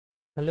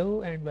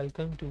Hello and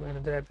welcome to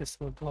another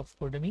episode of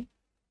Codamy.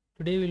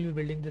 Today we'll be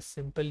building this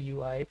simple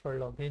UI for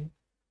login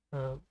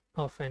uh,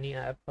 of any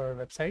app or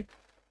website.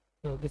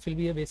 This will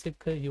be a basic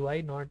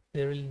UI. Not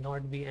there will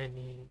not be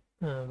any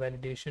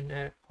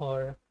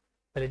or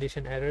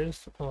validation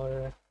errors,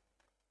 or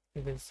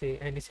you can say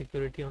any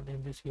security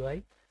in this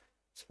UI.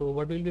 So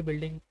what we'll be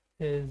building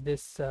is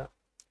this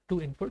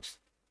two inputs,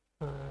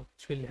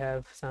 which will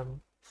have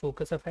some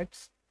focus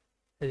effects.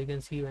 As you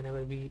can see,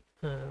 whenever we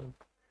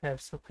have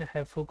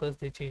focus,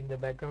 they change the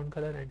background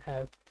color and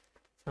have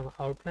some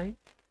outline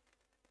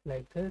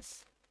like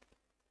this.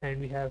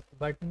 And we have a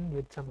button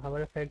with some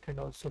hover effect and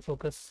also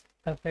focus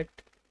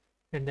effect,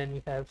 and then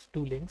we have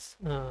two links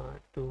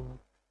to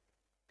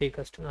take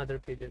us to other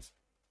pages.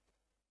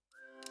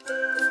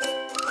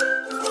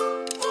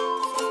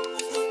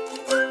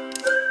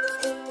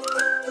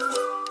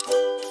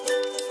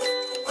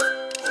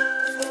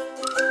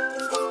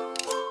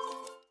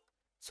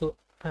 So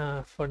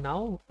for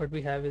now what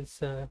we have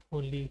is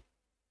only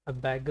a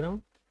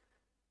background.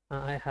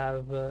 I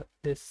have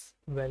this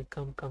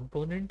welcome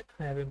component.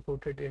 I have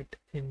imported it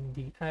in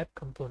the app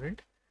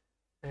component,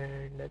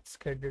 and let's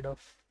get rid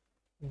of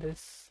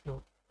this.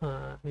 No,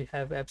 we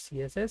have app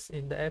css.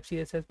 In the app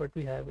css, what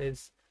we have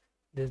is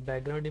this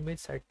background image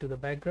set to the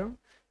background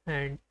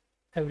and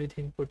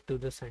everything put to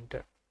the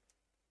center.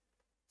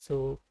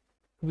 So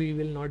we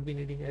will not be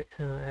needing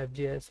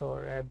app.js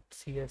or app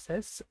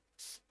css.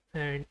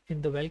 And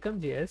in the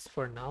welcome.js,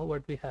 for now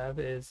what we have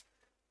is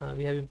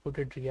we have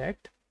imported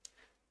React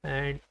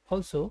and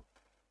also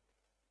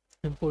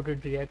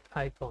imported React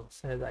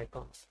icons as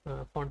icons,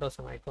 font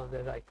awesome icons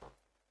as icons.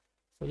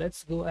 So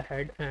let's go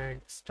ahead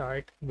and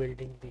start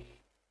building the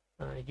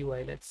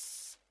UI.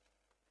 Let's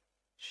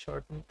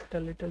shorten it a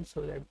little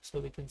so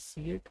we can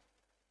see it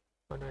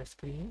on our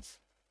screens.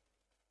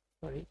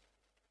 Sorry.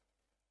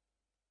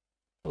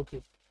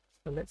 Okay,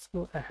 so let's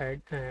go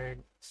ahead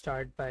and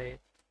start by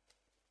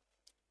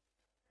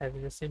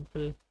having a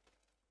simple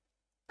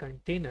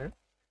container,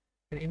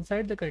 and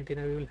inside the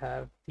container we will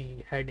have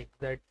the heading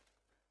that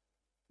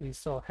we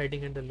saw,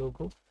 heading and the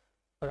logo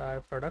for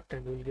our product,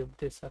 and we'll give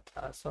this a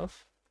class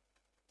of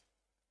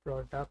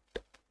product.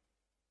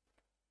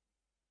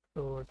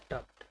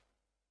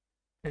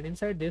 And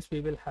inside this we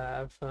will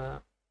have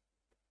an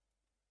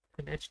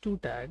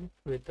h2 tag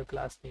with the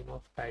class name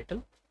of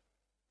title,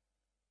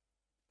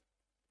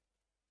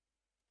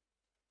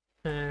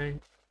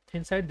 and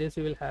inside this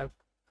we will have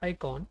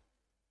icon.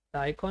 The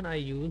icon I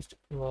used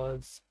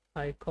was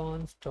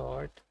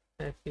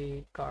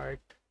icons.fa cart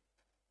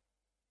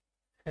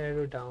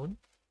arrow down,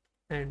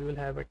 and we will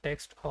have a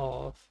text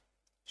of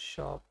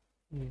shop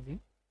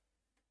easy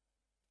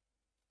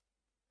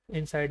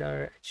inside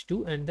our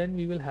h2, and then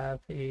we will have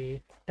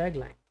a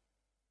tagline.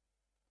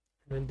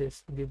 We'll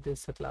give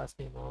this a class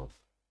name of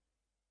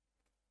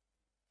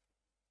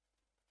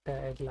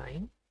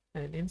tagline,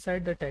 and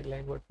inside the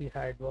tagline what we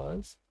had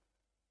was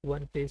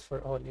one place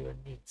for all your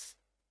needs.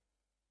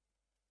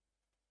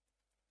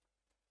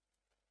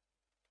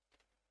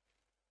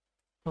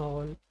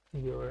 All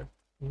your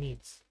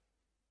needs.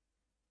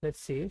 Let's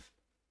save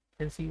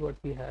and see what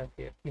we have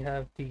here. We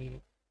have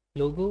the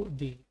logo,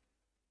 the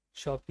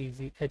shop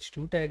easy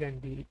h2 tag, and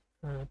the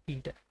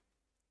p tag,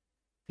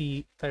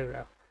 p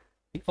paragraph.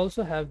 We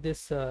also have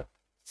this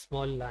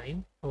small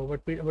line.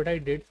 What I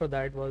did for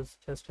that was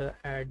just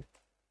add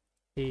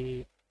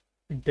a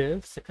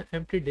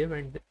empty div,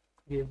 and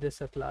give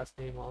this a class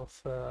name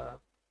of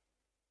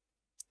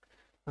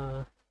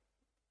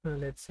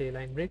let's say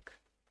line break,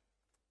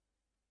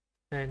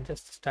 and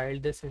just style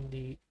this in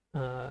the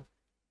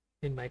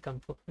in my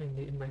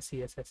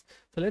CSS.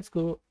 So let's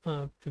go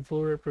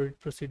before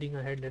proceeding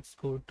ahead, let's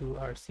go to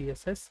our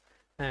CSS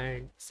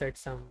and set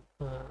some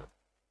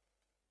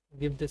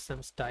give this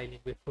some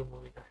styling before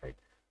moving ahead.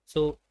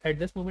 So at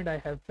this moment I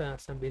have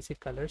some basic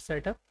colors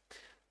set up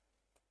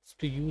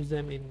to use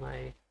them in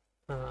my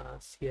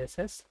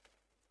CSS.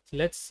 So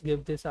let's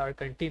give this our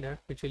container,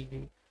 which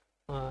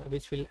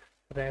will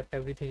wrap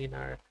everything in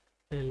our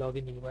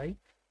login UI.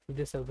 Give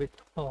this a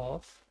width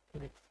of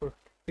 4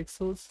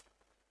 pixels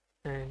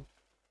and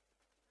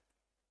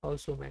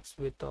also max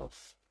width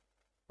of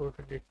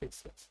 400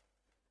 pixels.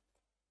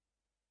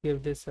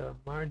 Give this a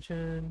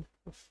margin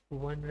of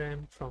 1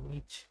 rem from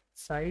each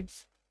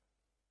sides,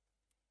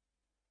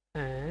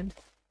 and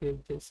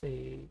give this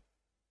a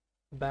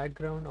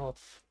background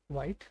of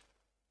white,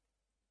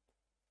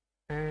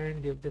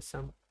 and give this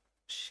some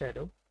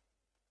shadow.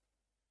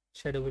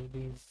 Shadow will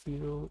be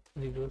 0,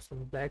 0,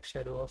 some black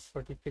shadow of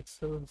 40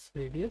 pixels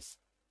radius,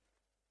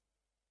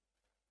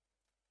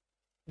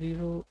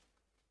 0,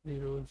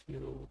 0,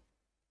 0,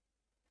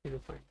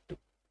 0.2.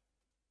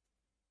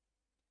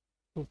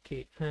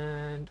 Okay,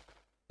 and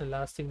the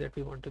last thing that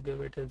we want to give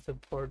it is the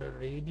border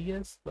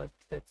radius, but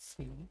let's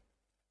see,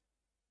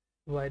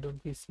 why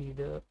don't we see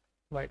the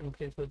white?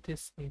 Okay, so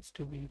this needs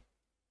to be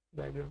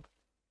background,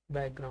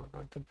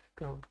 not the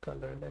background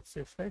color. Let's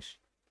refresh.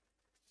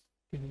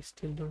 We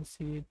still don't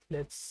see it.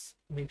 Let's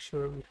make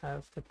sure we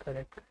have the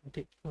correct,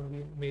 or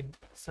we made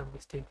some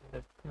mistake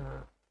in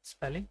the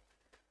spelling.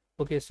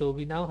 Okay, so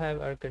we now have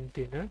our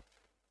container.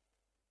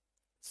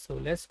 So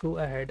let's go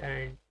ahead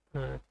and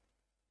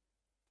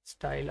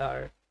style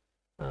our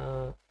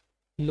uh,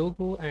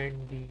 logo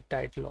and the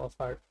title of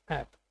our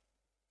app.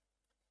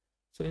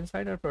 So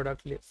inside our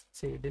product, let's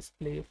say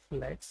display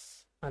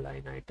flex,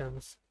 align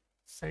items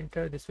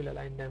center. This will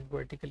align them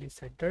vertically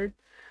centered.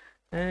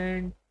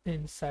 And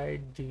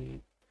inside the,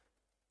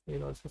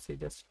 we'll also say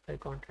justify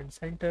content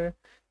center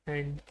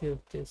and give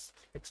this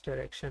flex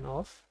direction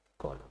of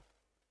column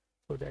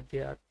so that they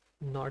are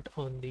not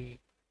on the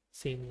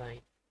same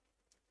line.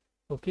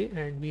 Okay,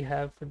 and we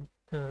have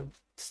uh,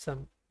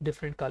 some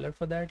different color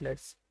for that.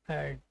 Let's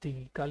add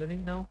the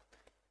coloring now.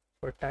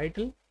 For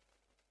title,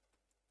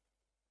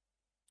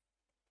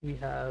 we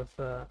have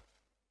uh,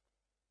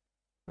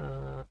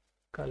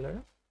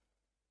 color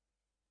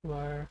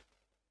var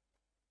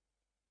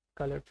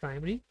color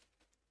primary,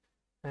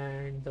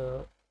 and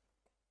the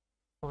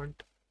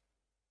font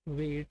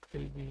weight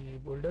will be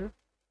bolder,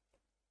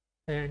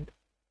 and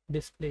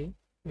display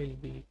will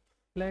be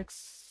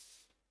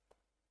flex,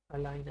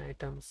 align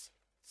items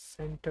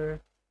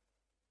center.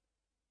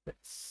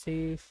 Let's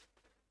save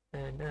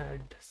and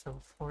add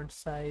some font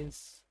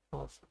size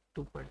of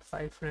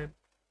 2.5 rem,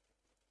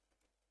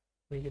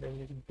 make it a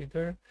little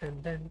bigger,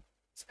 and then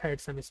add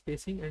some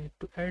spacing. And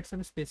to add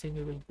some spacing,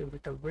 we will give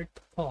it a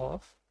width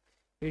of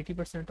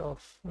 80%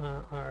 of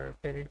our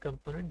parent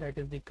component, that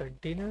is the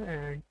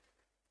container,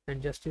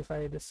 and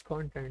justify this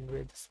content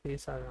with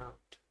space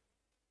around.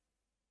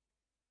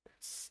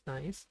 That's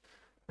nice.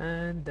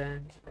 And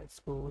then let's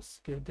go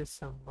give this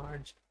some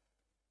margin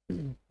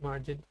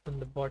margin on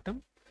the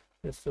bottom,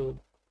 so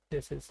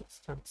this is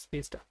some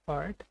spaced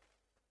apart,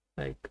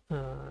 like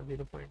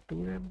 0.2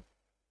 rem.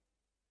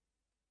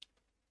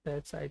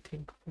 That's, I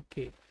think,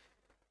 okay.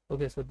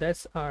 Okay, so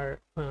that's our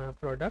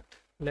product.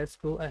 Let's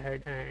go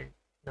ahead and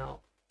now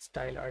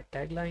style our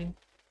tagline.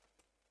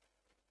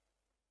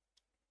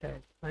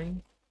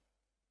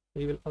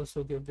 We will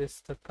also give this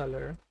the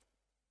color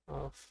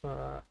of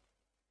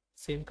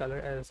same color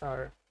as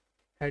our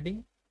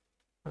heading,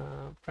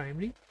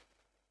 primary,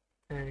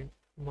 and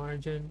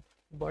margin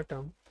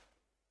bottom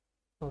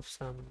of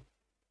some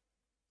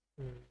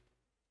mm,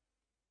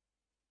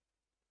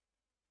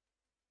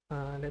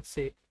 let's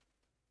say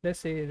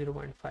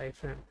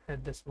 0.5 rem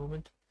at this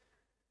moment.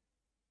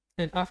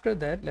 And after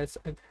that, let's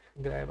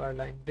grab our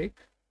line break.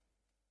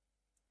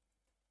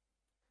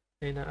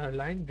 In our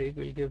line break,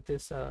 we'll give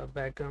this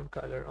background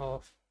color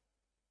of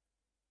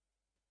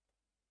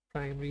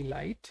primary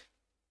light,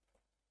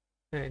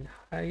 and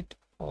height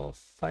of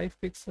 5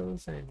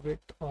 pixels, and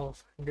width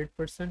of 100%.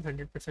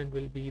 100%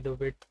 will be the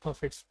width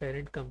of its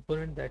parent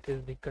component, that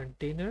is the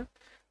container,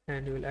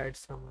 and we'll add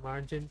some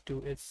margin to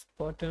its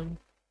bottom.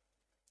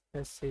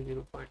 Let's say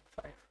 0.5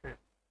 rem.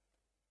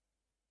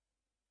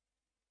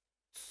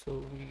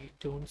 So we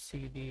don't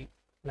see the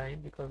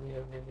line because we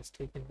have made a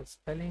mistake in the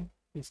spelling.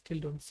 We still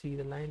don't see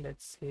the line.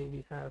 Let's say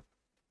we have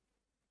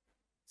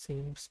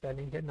same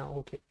spelling here now.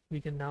 Okay, we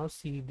can now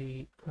see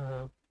the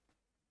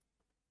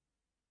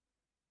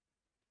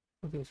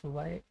okay, so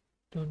why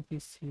don't we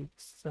see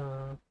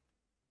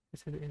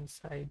this is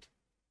inside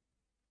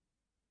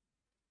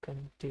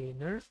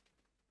container.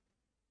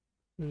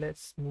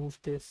 Let's move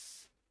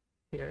this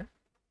here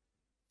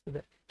so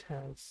that it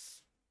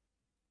has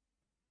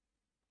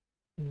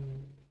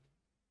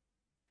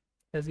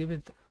let's give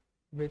it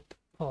width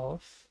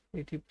of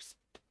 80%.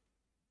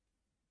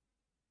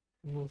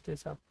 Move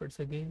this upwards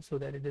again so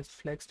that it is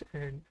flexed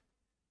and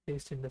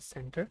placed in the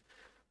center.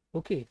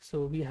 Okay,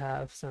 so we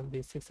have some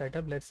basic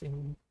setup. Let's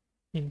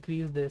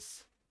increase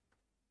this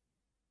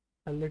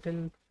a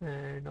little,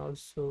 and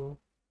also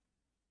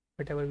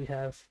whatever we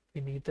have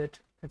beneath it,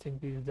 let's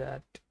increase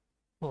that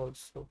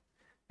also,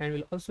 and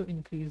we'll also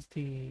increase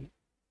the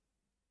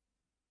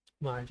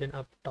margin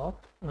up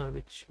top,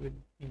 which will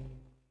be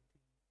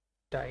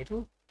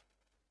title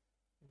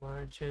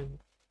margin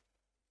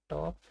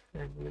top,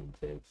 and we'll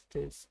give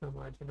this a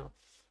margin of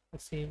the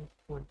same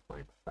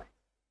 1.5.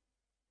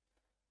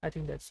 I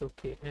think that's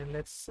okay. And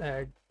let's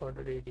add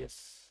border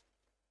radius,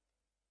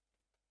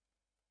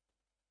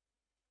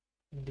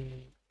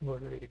 the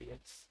border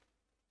radius.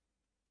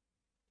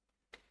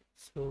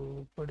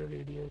 So border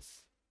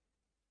radius,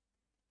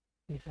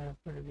 we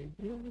have border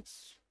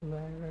radius.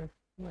 Why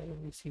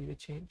don't we see the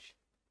change?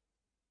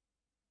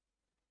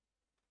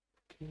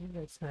 Okay,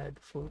 let's add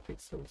 4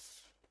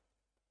 pixels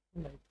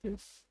like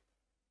this.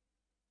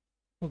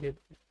 Okay,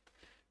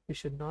 we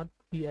should not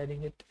be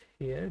adding it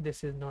here.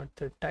 This is not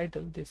the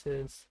title, this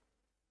is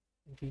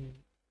the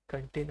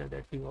container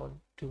that we want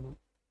to.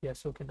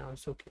 Yes, okay, now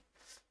it's okay.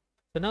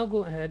 So now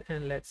go ahead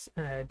and let's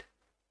add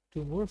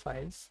 2 more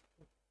files.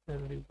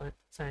 One will be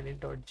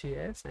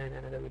signin.js and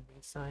another will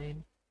be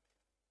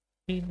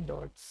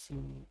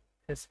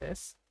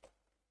signin.css.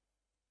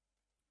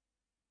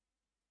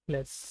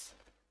 Let's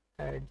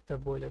add the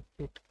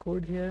boilerplate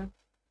code here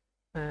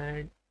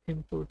and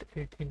import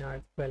it in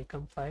our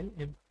welcome file.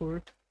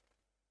 Import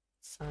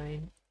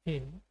sign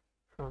in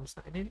from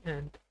sign in,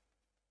 and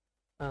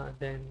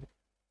then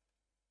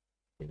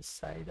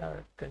inside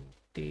our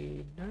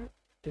container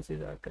this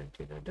is our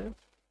container div,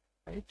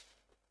 right?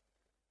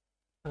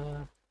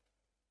 uh,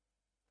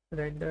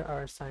 Render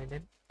our sign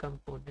in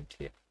component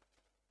here.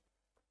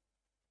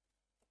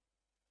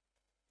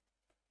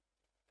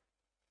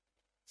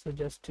 So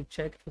just to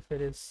check if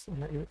it is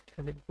if it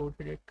has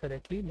imported it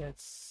correctly,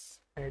 let's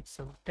add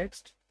some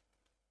text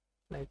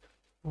like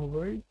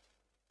world.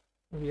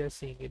 We are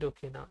seeing it.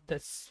 Okay, now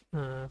that's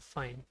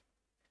fine.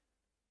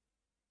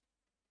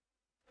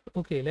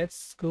 Okay,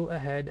 let's go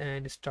ahead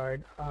and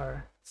start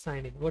our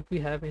sign in. What we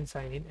have in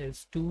sign in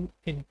is two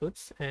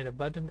inputs and a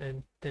button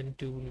and then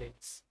two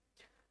links.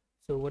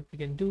 So what we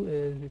can do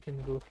is we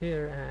can go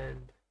here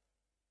and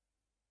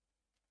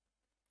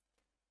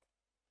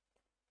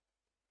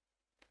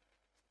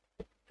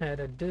add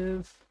a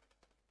div,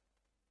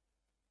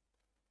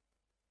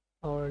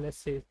 or let's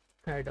say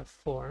add a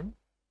form,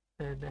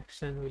 and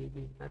action will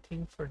be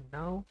nothing for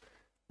now.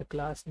 The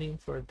class name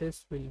for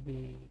this will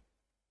be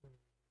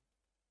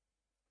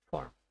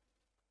form.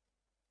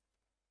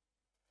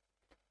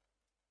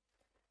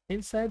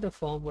 Inside the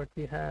form, what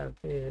we have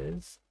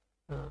is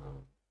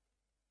um,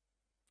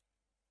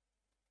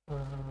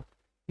 uh,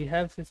 we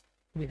have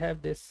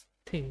this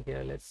thing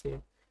here. Let's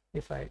say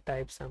if I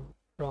type some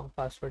wrong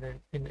password and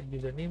in a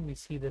username, we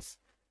see this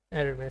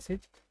error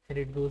message, and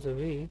it goes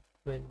away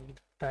when we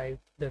type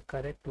the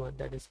correct one,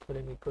 that is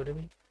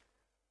Codamy.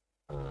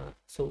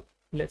 So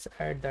let's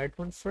add that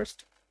one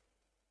first.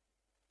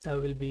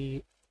 That will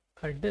be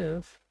a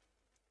div,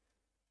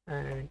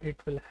 and it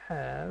will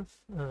have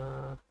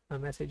a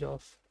message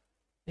of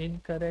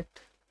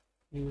incorrect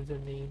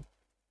username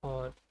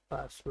or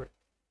password.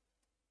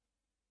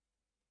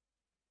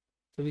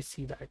 So we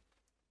see that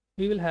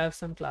we will have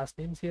some class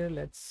names here.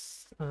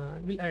 Let's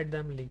we'll add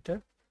them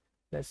later.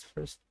 Let's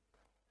first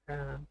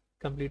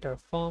complete our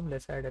form.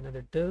 Let's add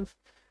another div,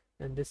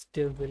 and this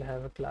div will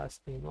have a class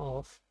name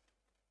of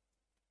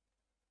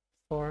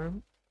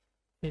form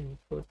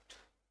input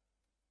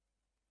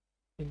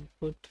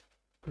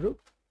group,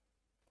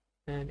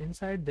 and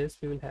inside this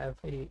we will have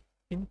a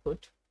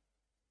input.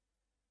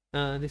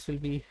 This will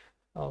be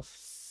of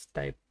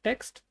type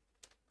text,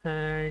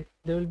 and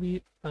there will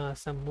be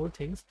some more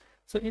things.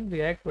 So in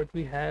React, what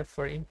we have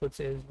for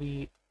inputs is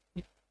we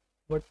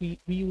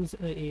use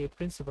a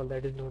principle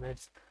that is known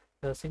as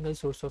the single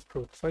source of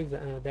truth. For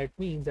example, that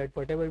means that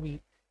whatever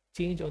we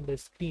change on the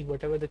screen,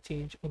 whatever the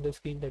change on the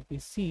screen that we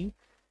see,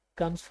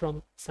 comes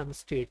from some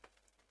state.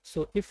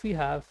 So if we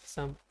have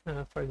some,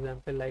 for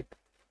example, like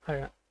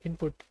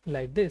input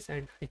like this,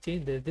 and I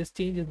change this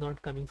change is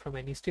not coming from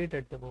any state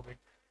at the moment.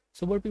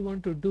 So what we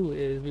want to do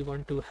is we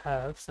want to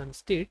have some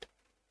state,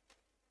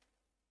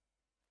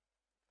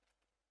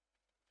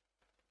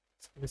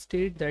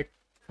 that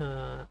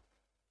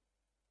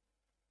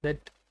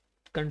that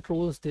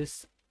controls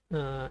this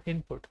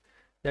input.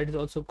 That is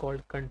also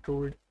called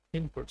controlled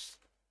inputs.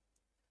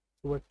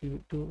 So what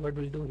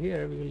we'll do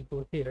here, we will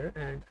go here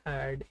and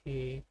add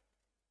a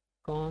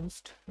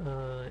const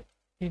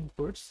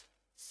inputs,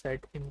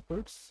 set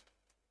inputs,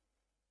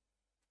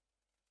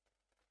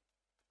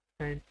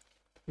 and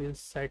we'll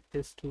set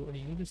this to a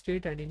user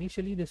state. And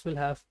initially this will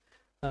have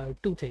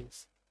two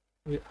things.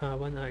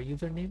 One, our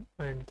username,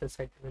 and the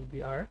second will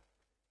be our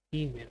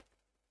email.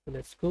 So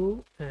let's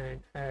go and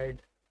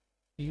add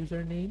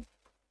username.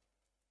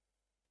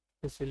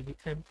 This will be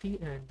empty,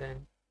 and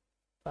then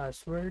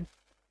password.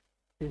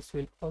 This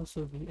will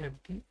also be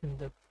empty in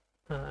the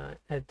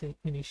at the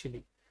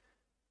initially.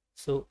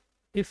 So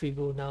if we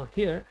go now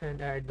here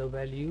and add the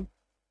value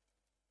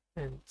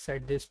and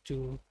set this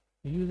to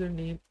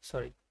username,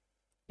 sorry,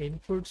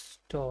 inputs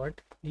dot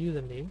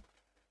username.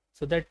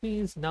 So that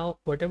means now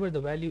whatever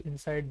the value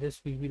inside this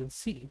we will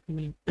see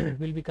will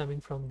will be coming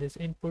from this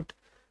input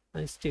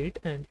state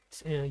and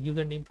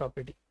username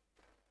property.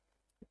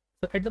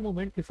 So at the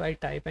moment, if I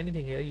type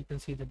anything here, you can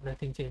see that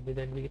nothing changes.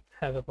 Then we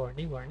have a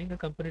warning, a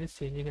component is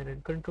changing an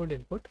uncontrolled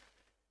input.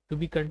 To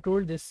be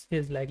controlled, this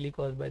is likely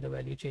caused by the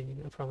value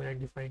changing from an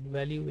undefined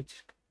value,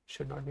 which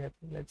should not be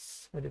happening.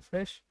 Let's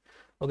refresh.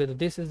 Okay, so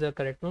this is the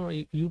correct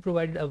one. You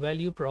provided a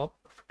value prop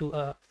to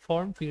a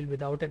form field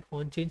without an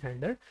on-change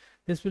handler.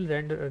 This will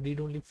render a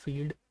read-only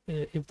field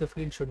if the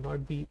field should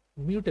not be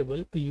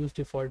mutable. We use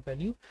default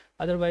value.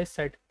 Otherwise,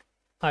 set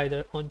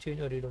either on-change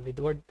or read-only.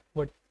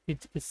 What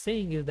it is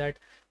saying is that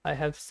I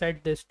have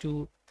set this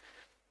to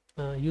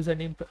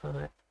username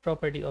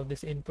property of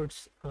this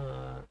inputs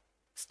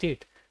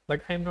state,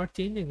 but I'm not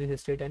changing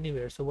this state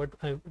anywhere. So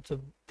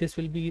this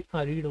will be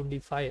a read-only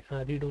file,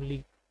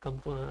 read-only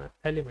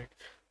element.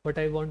 What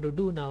I want to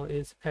do now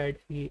is add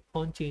a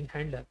on-change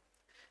handler,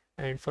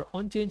 and for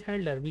on-change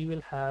handler we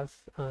will have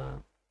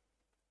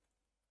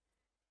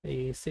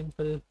a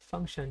simple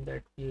function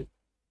that we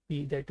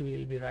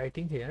will be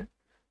writing here,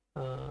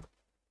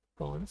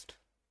 const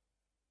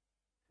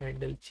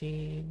handle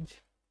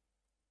change,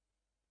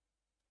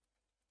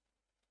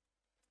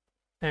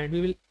 and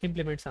we will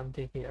implement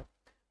something here.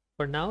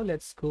 For now,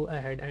 let's go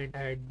ahead and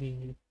add the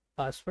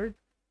password.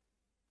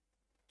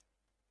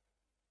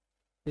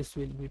 This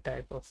will be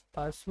type of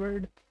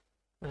password,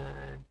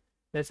 and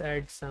Let's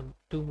add some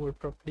two more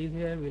properties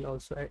here. We'll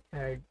also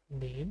add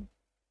name.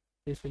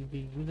 This will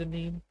be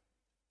username,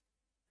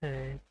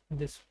 and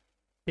this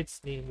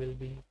its name will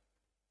be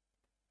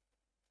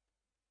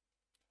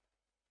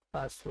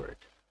password.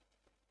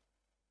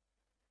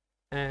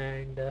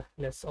 And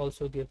let's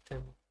also give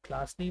them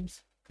class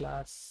names.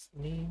 Class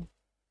name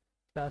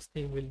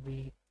will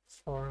be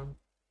form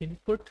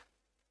input.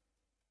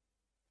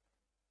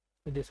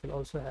 So this will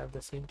also have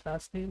the same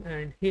class name,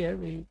 and here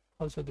we'll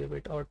also give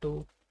it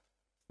auto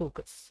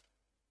focus.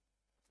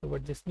 So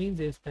what this means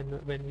is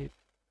when we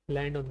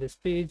land on this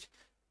page,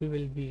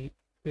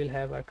 we'll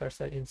have our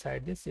cursor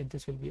inside this.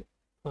 This will be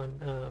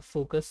on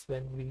focus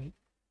when we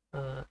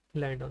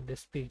land on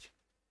this page.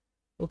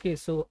 Okay,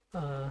 so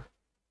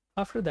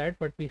after that,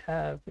 what we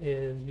have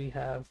is we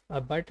have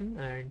a button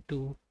and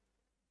two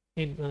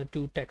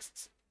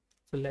texts.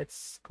 So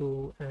let's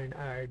go and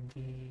add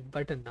the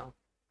button now.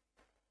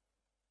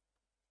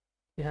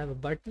 We have a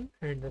button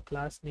and the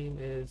class name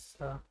is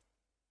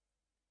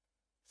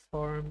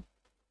form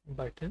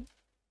button,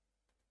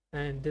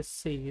 and this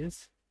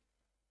says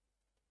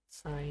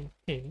sign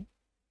in.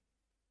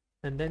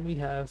 And then we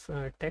have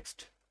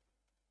text.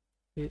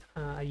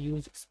 I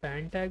use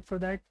span tag for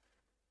that.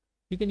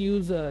 You can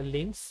use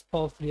links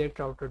of React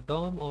Router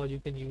DOM, or you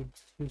can use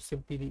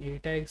simply the A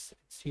tags.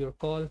 It's your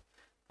call.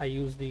 I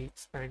use the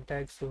span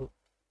tag, so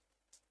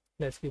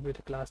let's give it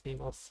a class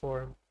name of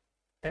form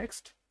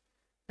text,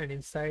 and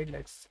inside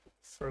let's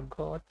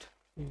forgot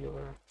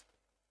your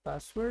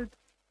password,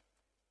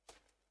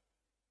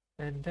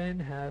 and then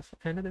have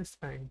another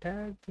span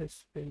tag.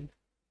 This will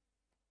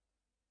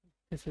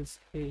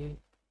say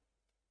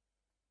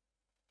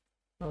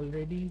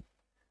already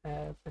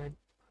have an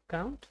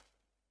account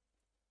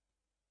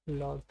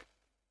log,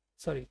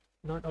 sorry,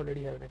 not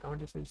already have an account.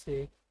 This will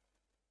say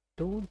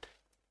don't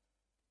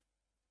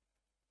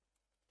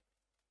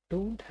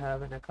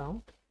have an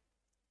account,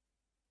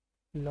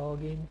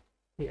 log in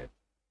here.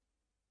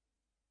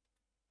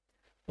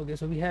 Okay,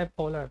 so we have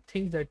all our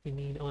things that we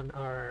need on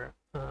our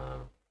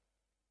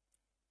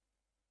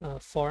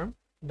form.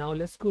 Now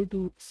let's go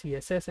to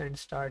CSS and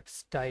start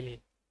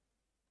styling.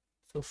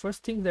 So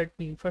first thing that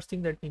we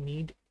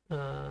need,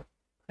 I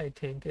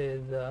think,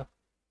 is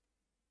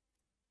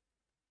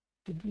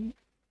did we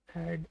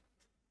add?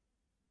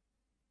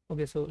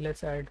 Okay, so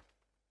let's add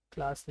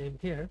class name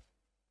here,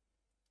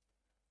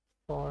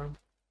 form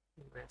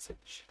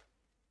message,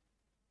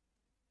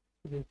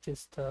 which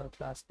is the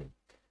class name.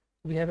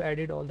 We have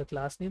added all the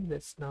class names.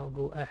 Let's now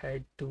go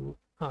ahead to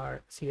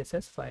our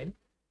CSS file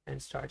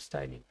and start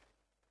styling.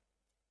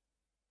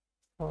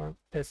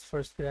 Let's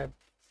first grab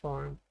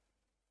form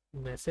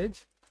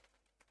message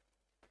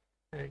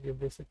and give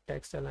this a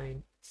text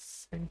align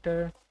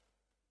center,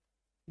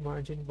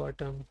 margin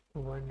bottom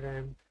 1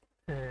 rem,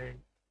 and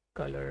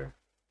color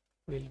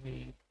will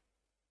be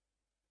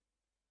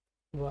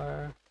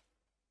var.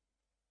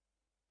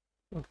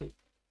 Okay,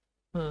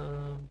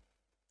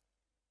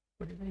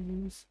 what did I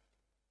use?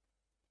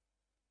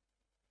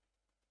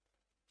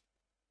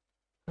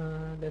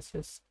 Let's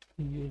just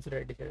use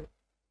red here.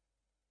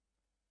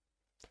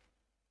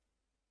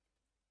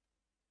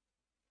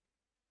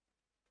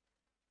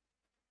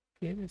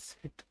 Okay, let's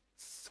hit.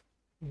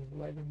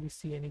 Why don't we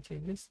see any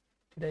changes?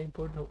 Did I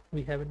import? No,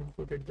 we haven't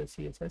imported the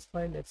CSS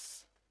file.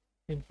 Let's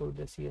import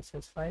the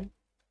CSS file.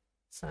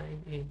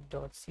 Sign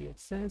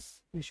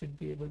in.css. We should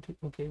be able to.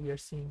 Okay, we are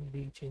seeing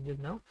the changes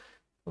now.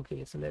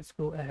 Okay, so let's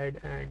go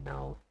ahead and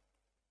now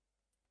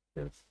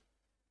the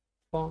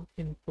form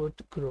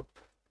input group.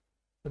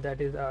 So that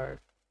is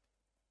our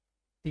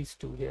these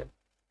two here.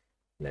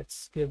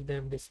 Let's give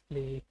them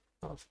display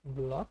of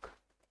block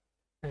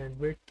and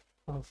width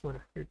of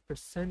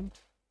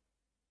 100%.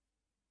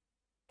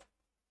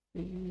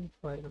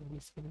 Why don't we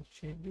see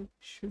changes?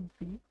 Should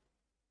be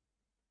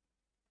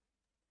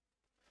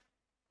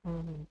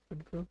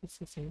input group is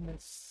the same.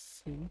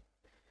 Let's see,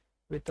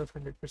 width of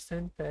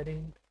 100%,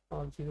 padding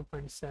of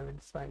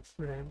 0.75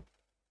 rem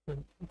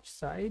on each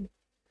side.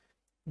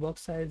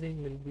 Box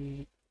sizing will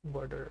be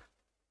border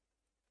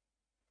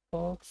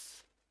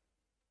box.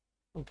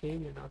 Okay,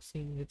 we are not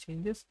seeing the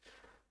changes.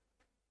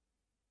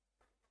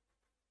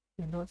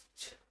 We're not.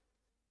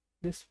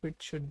 This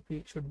width should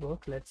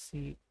work. Let's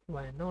see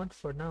why not.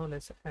 For now,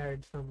 let's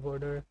add some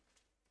border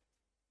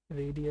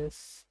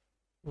radius,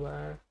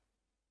 where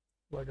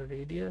border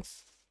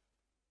radius,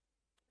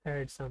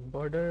 add some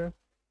border,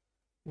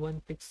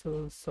 1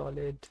 pixel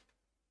solid,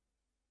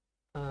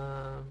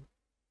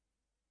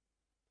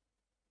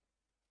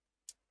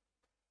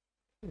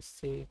 let's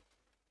say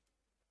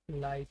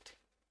light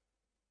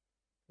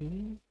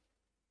green.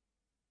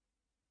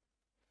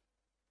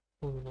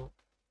 Oh no,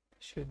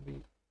 should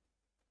be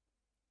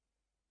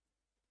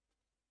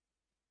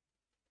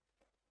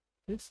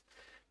this.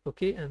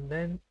 Okay, and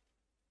then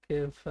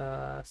give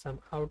some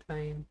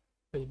outline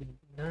will be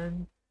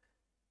none,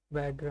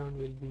 background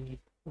will be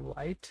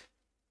white,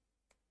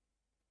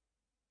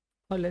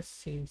 or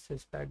let's change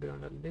this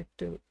background a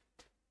little,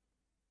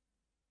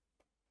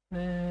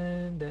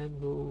 and then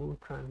go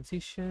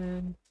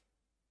transition,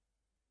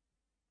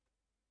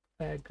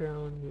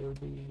 background will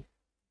be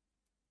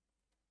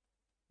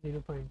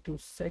 0.2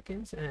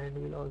 seconds, and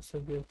we'll also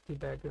give the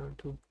background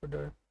to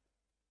border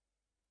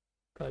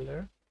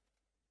color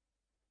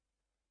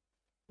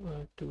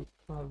to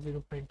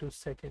 0.2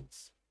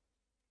 seconds.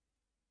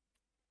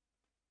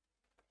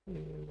 We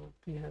will not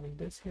be having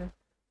this here.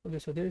 Okay,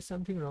 so there is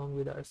something wrong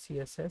with our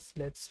CSS.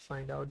 Let's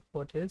find out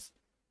what is.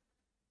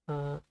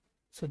 So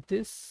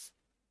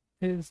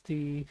is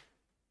the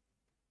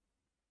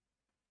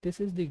this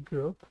is the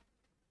group,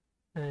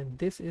 and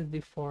this is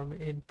the form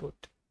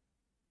input.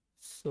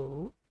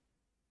 So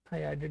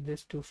I added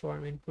this to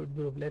form input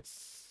group. Let's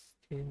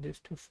change this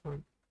to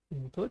form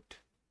input.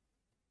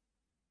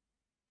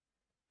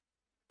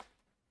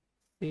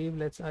 Save.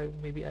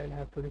 Maybe I'll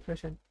have to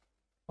refresh, and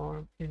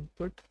form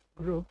input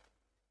group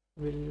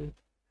will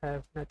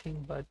have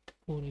nothing but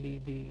only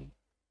the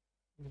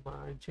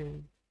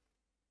margin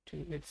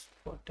to its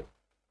bottom.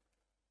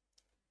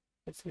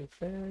 Let's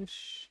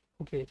refresh.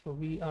 Okay, so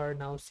we are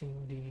now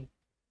seeing the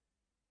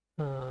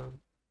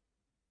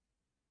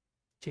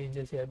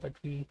changes here, but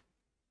we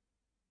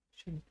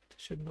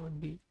should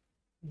not be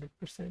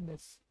 100%.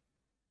 That's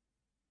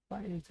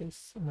why is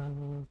this?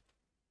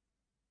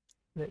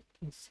 Let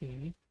me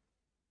see.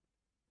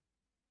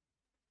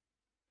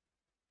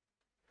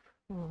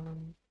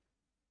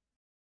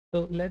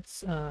 So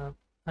let's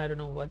I don't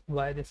know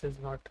why this is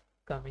not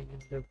coming in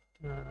the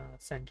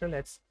center.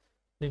 Let's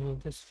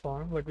remove this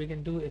form. What we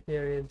can do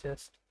here is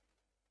just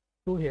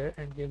go here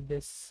and give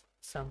this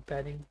some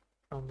padding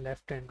from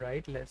left and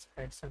right. Let's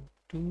add some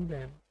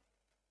 2rem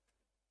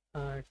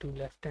to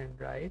left and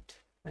right,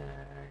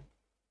 and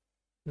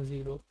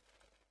 0,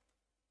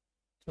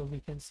 so we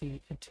can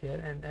see it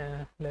here. And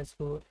let's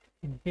go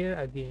in here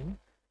again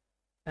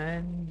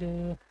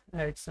and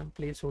add some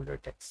placeholder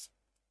text.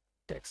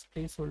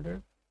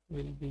 Placeholder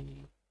will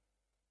be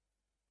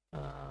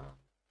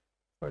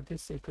for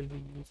this, it will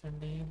be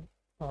username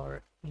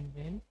or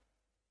email,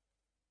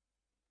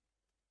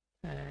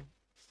 and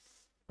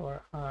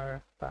for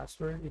our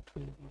password it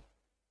will be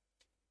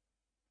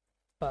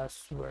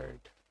password.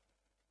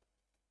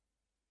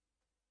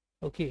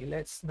 Okay,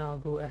 let's now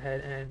go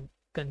ahead and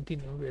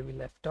continue where we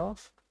left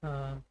off.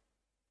 For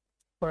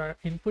our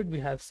input, we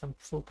have some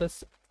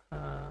focus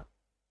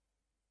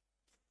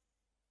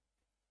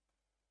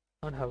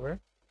on hover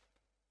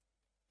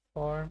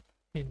for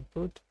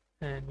input,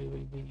 and we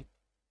will be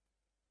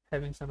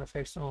having some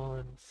effects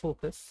on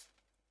focus.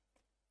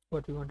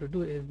 What we want to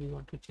do is we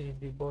want to change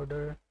the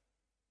border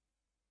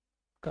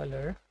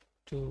color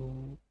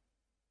to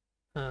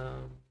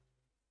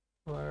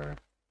our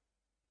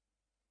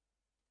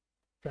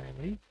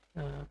primary.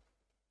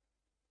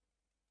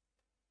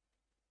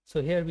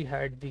 So here we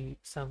had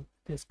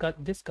this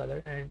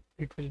color, and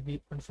it will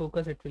be on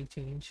focus, it will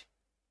change.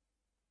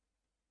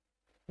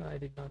 I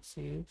did not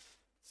save.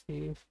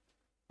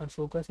 On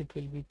focus it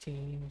will be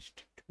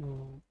changed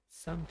to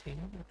something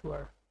to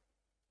our.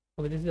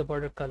 Okay, this is the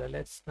border color.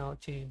 Let's now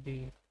change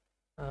the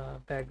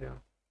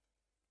background.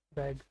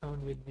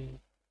 Background will be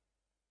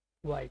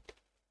white.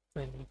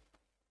 When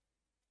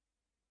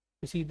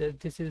you see that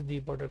this is the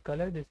border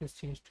color, this is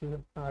changed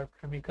to our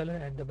primary color,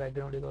 and the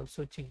background is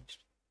also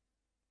changed.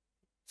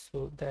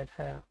 So that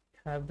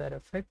have that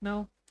effect.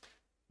 Now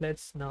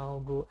let's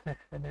now go ahead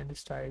and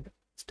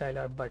style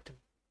our button.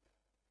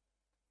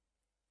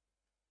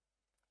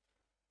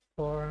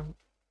 Form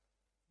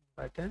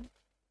button,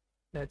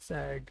 let's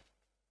add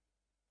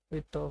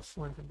width of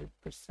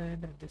 100%,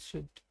 and this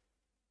should,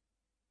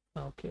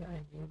 okay,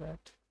 I knew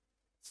that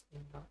it's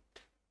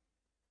not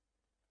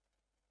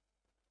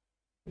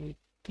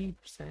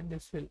 80%.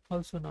 This will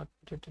also not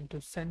put it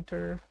into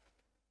center.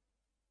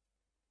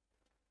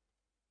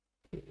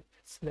 Okay,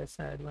 let's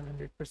add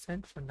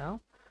 100% for now,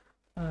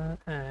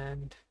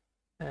 and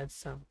add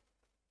some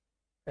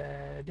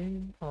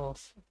padding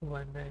of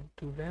 1 and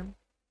 2rem,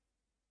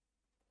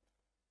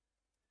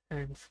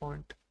 and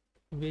font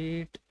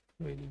weight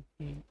will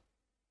be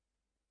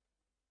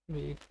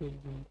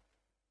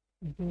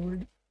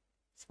bold.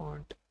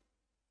 Font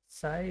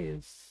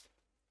size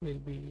will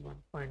be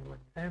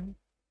 1.1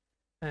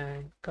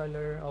 and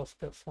color of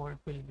the font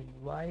will be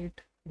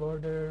white.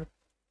 Border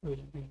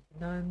will be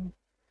none.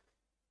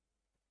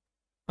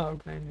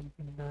 Outline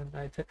will be none.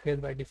 I guess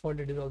by default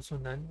it is also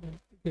none.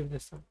 Give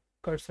this some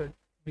cursor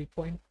be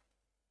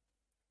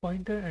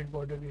pointer, and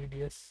border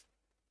radius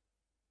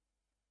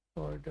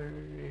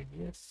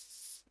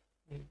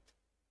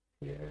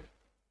here.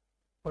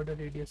 Border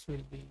radius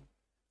will be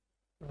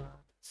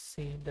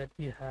same that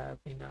we have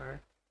in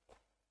our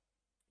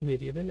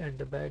variable, and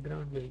the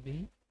background will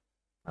be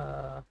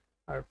our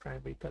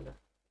primary color.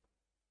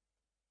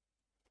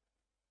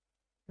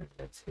 And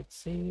let's hit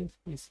save.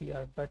 We see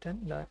our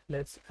button.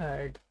 Let's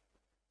add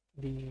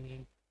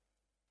the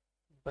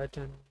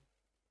button,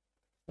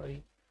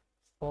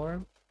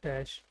 form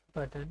dash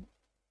button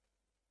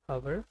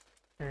hover.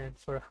 And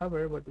for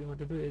hover, what we want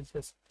to do is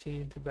just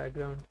change the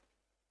background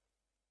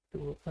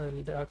to a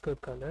darker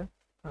color.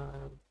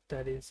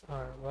 That is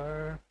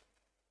our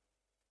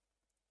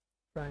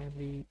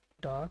primary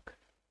dark.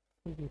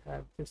 We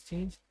have this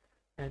change,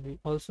 and we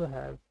also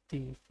have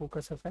the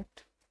focus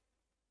effect,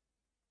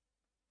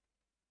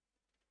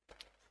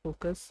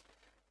 focus.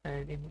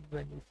 And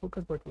when we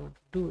focus, what we want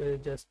to do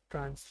is just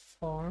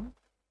transform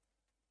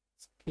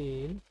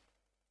scale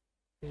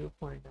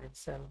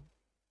 0.97.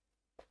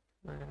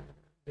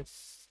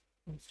 This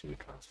needs to be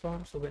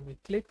transformed. So when we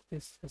click,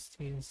 this just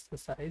changes the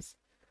size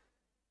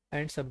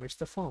and submits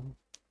the form.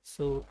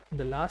 So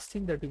the last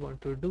thing that we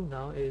want to do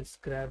now is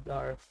grab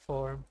our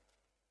form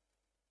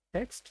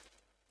text,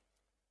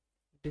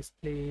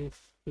 display,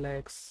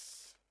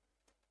 flex,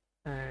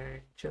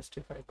 and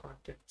justify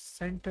content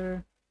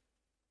center,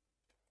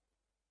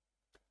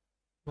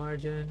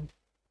 margin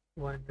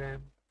 1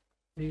 rem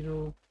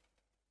 0.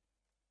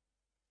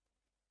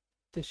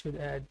 This should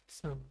add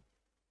some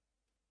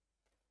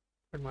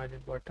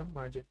margin, bottom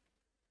margin,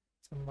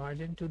 some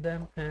margin to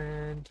them.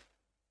 And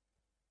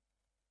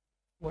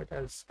what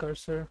else?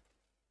 Cursor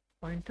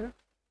pointer,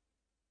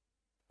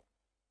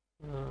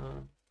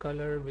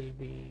 color will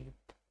be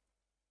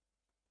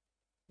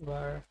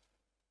var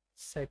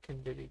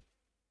secondary.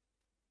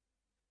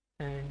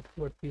 And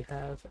what we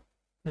have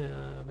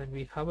when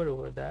we hover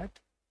over that,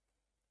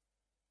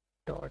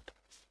 dot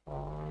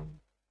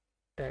form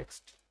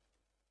text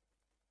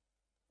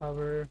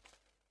hover,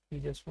 we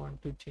just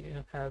want to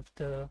have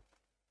the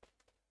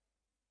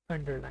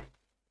underline.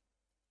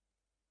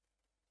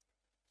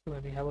 So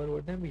when we hover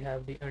over them, we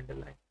have the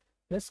underline.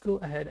 Let's go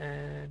ahead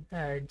and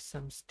add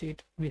some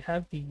state. We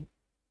have the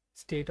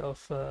state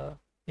of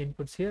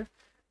inputs here.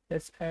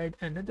 Let's add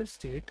another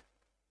state.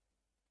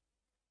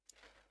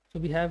 So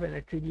we have an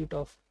attribute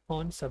of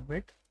on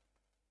submit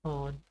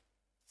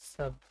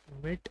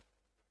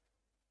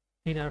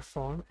in our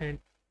form, and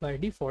by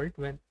default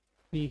when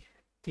we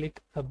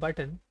click a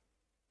button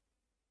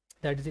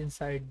that is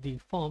inside the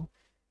form,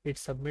 it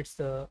submits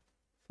the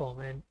form,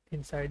 and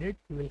inside it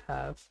we will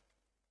have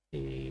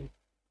a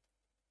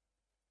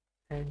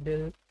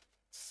handle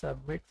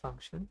submit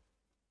function.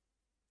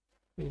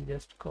 We'll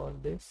just call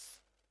this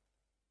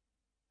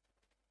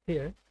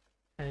here,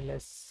 and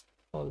let's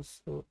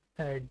also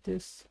add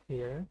this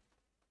here,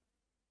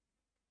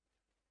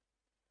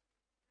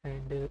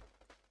 handle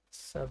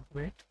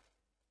submit.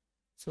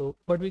 So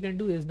what we can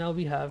do is, now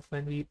we have,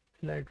 when we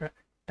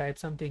type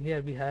something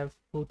here, we have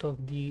both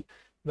of the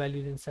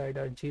values inside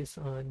our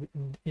JSON,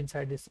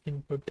 inside this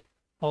inputs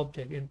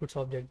object.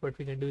 What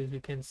we can do is we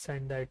can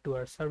send that to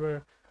our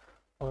server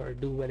or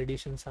do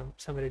validation, some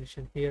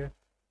validation here.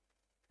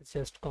 It's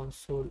just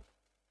console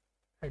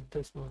at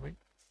this moment,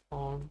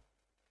 form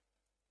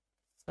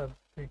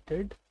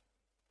submitted.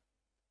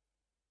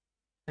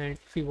 And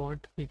if we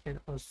want, we can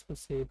also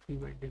say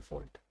prevent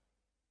default.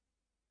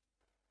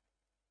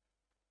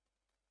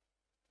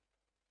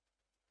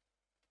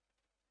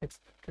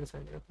 Expected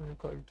sign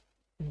called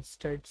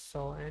instead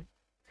saw an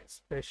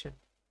expression,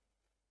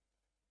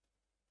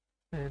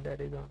 and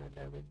that is on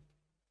 11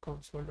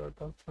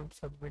 console.log from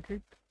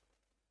submitted.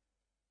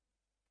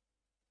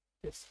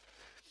 Yes.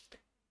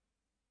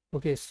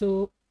 Okay,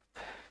 so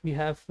we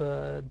have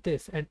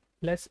this, and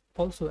let's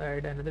also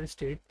add another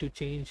state to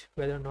change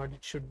whether or not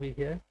it should be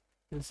here.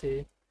 We'll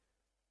say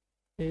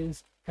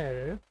is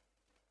error,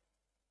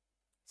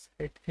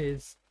 set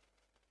is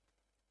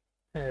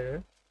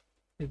error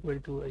equal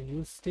to a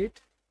use state,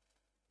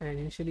 and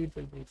initially it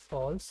will be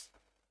false.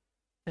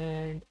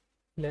 And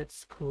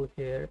let's go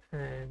here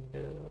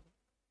and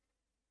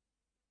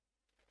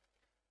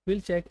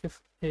we'll check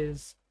if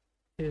his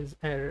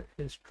error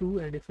is true,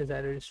 and if his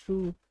error is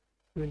true,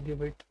 we'll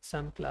give it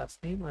some class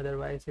name,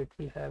 otherwise it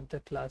will have the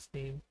class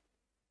name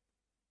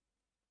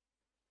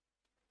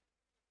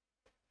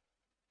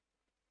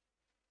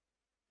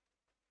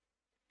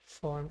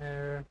form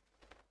error.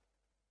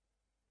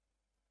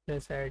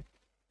 Let's add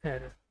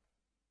error.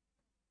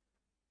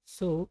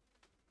 So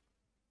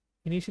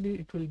initially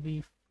it will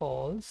be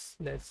false,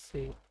 let's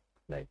say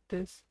like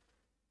this,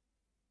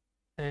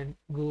 and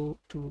go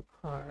to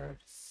our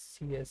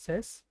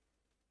CSS.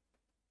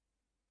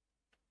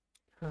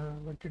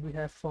 What did we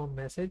have? Form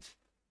message.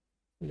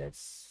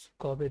 Let's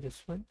copy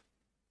this one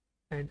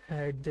and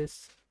add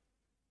this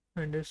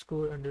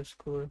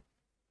underscore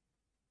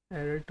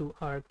error to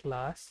our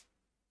class,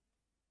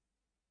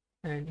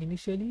 and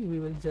initially we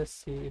will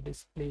just say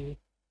display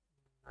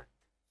none.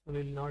 So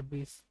will not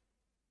be,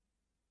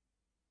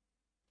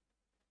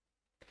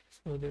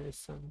 so there is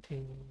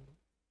something,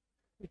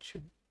 it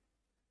should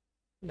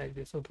like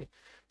this. Okay,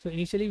 so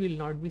initially we'll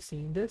not be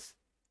seeing this,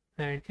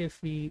 and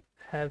if we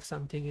have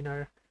something in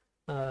our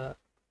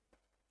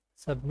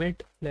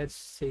submit, let's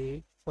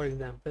say for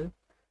example,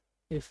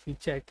 if we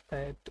check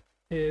that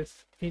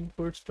if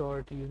inputs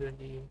dot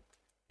username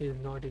is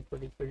not equal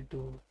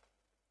to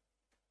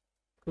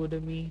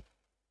Codamy,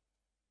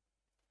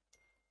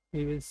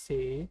 we will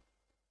say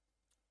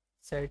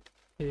set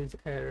is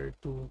error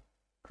to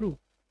true,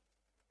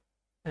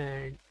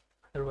 and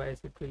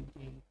otherwise it will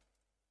be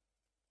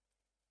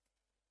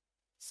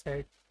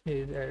set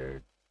is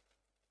error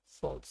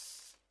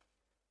false.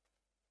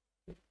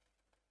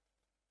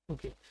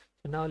 Okay,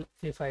 so now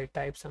if I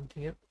type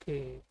something here,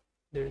 okay,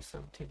 there is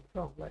something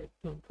wrong. Why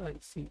don't I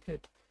see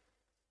it?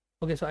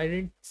 Okay, so I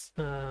didn't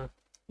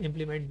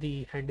implement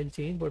the handle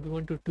change. What we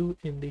want to do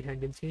in the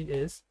handle change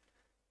is,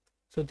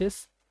 so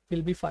this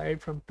will be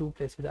fired from two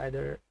places,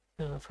 either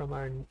from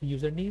our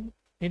username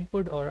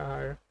input or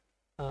our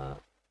uh,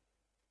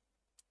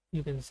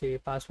 you can say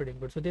password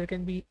input. So there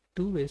can be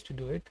two ways to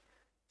do it.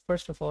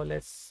 First of all,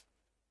 let's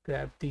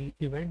grab the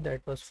event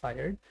that was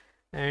fired,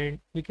 and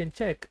we can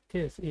check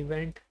if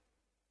event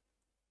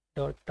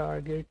dot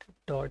target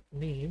dot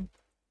name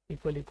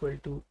equal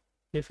to,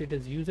 if it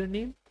is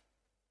username,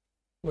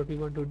 what we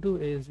want to do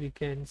is we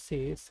can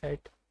say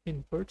set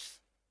inputs,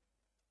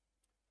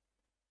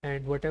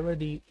 and whatever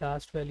the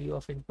last value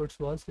of inputs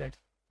was,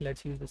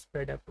 let's use the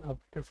spread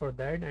operator for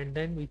that, and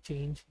then we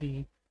change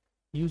the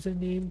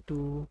username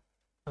to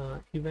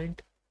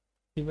event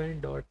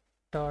dot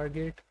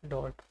target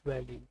dot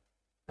value.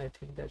 I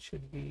think that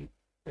should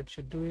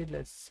do it.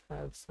 Let's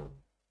have some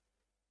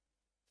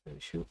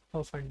issue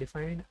of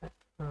undefined.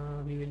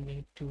 We will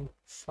need to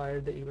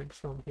fire the event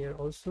from here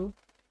also.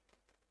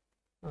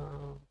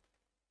 uh,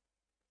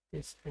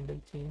 this handle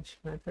change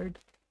method,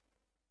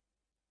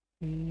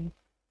 we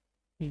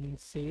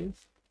save,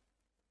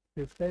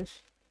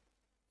 refresh.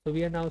 So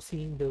we are now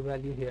seeing the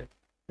value here,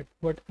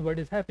 but what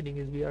is happening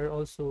is we are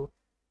also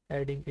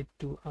adding it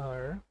to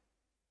our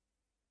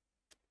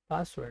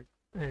password.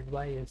 And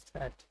why is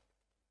that?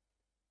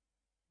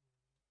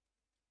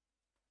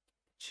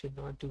 It should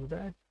not do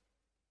that.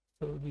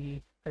 So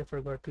I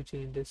forgot to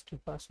change this to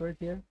password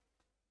here.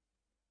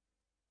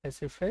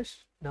 Let's refresh.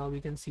 Now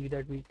we can see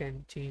that we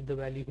can change the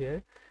value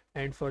here,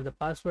 and for the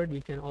password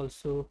we can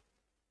also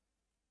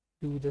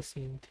do the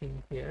same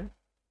thing here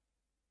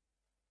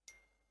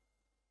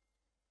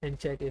and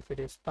check if it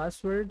is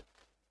password.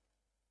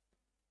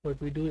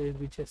 What we do is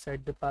we just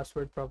set the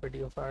password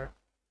property of our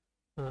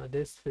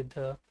this with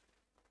the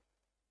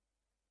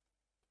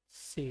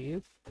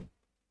save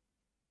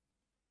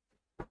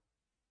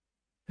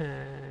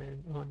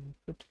and on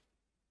put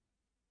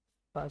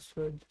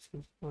password. This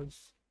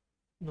was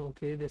no,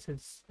 okay, this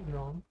is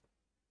wrong.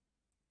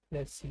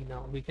 Let's see,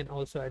 now we can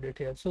also add it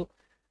here. So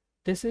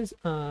this is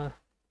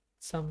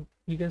some,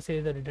 you can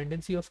say, the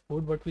redundancy of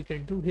code. What we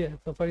can do here,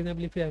 so for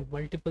example, if you have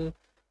multiple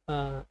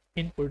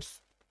inputs,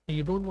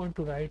 you don't want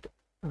to write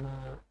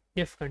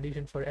if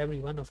condition for every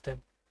one of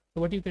them. So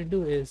what you can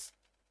do is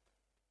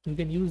you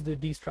can use the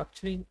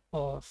destructuring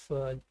of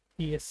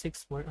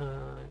ES6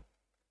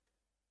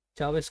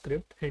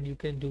 JavaScript, and you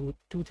can do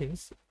two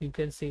things. You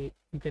can say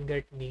you can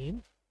get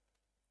name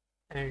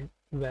and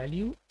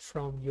value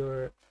from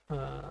your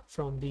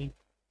from the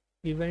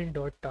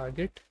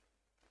event.target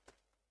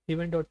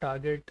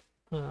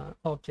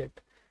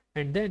object,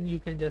 and then you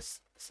can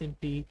just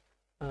simply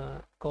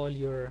call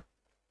your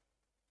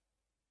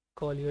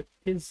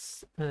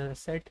is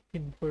set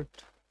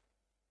input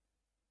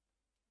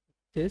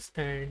this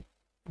and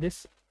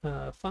this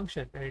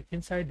function, and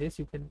inside this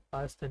you can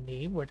pass the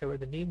name, whatever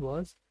the name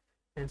was,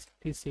 and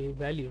simply say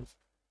values.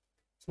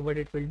 So what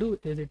it will do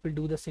is it will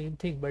do the same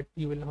thing, but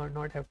you will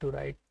not have to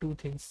write two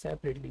things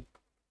separately.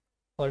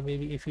 Or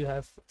maybe if you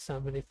have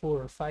some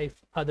 4 or 5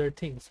 other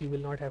things, you will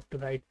not have to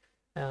write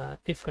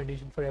if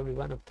condition for every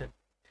one of them.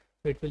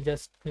 So it will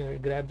just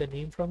grab the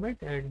name from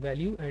it and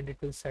value, and it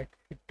will set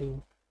it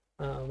to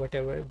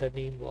whatever the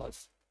name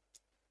was.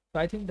 So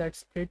I think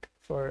that's it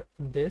for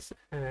this,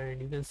 and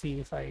you can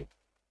see if I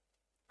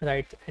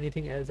write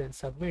anything else and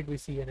submit, we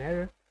see an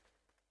error.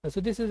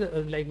 So this is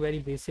like very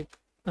basic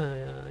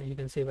you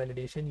can say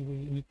validation.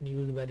 You can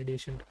use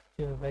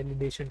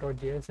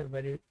validation.js, and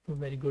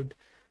very good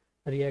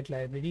React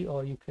library,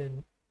 or you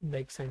can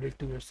like send it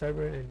to your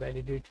server and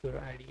validate your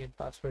ID and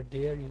password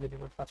there,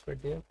 username and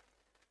password there.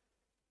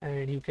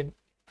 And you can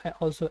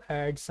also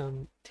add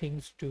some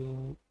things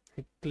to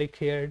click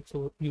here,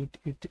 so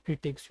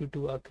it takes you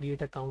to a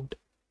create account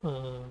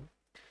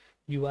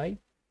UI.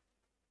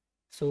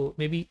 So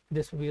maybe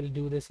we'll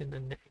do this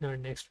in our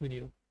next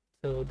video.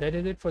 So that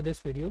is it for this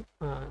video.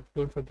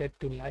 Don't forget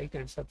to like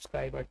and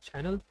subscribe our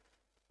channel.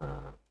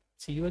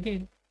 See you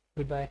again.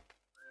 Goodbye.